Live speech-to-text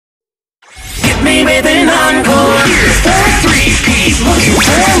me with an encore. Here's for a three-piece, looking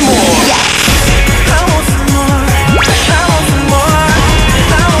for more. Yes. I want some more. I want some more.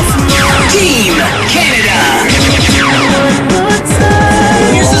 I want some more. Team Canada.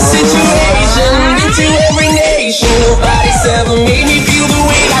 Here's the situation into every nation. Nobody's ever made me feel the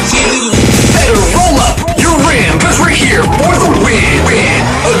way I do. Better roll up your rim, cause we're here for the win. Win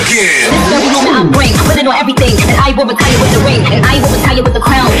again. This is the moment I bring. I put it on everything, and I will retire with the ring, and I will retire with the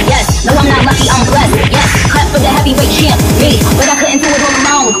crown. Yes, no, I'm not lucky, I'm blessed. Yes, clap for the heavyweight champ, me, but I couldn't do it all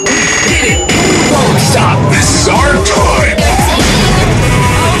alone. Did it. Won't stop. This is our time.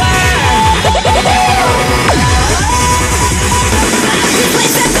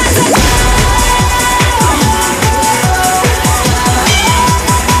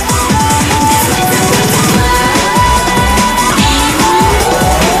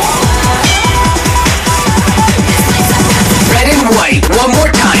 Red and white, one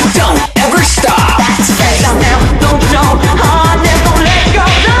more time. Don't ever stop. That's right. Don't know. Oh, never let go.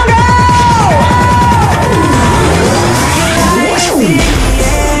 Don't go.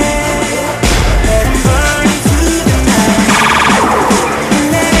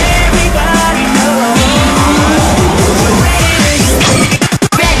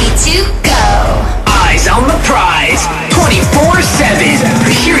 Ready to go. Eyes on the prize. 24/7.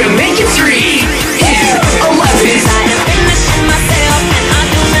 We're here to make it 3, 2, 11.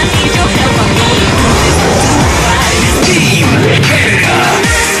 Team Canada.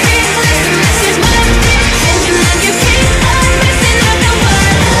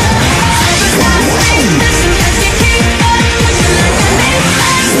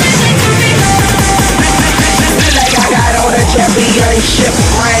 Like I got on a championship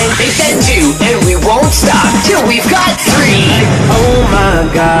ring. They said 2, and we won't stop till we've got 3. Oh my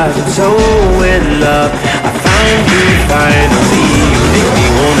God, I'm so in love. I found you finally. You make me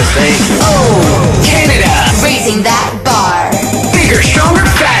wanna say, Oh, Canada. Raising that bar, Bigger, stronger,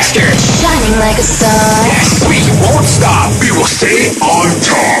 faster. shining like a star. Yes, we won't stop. We will stay on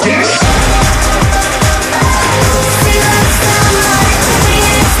top.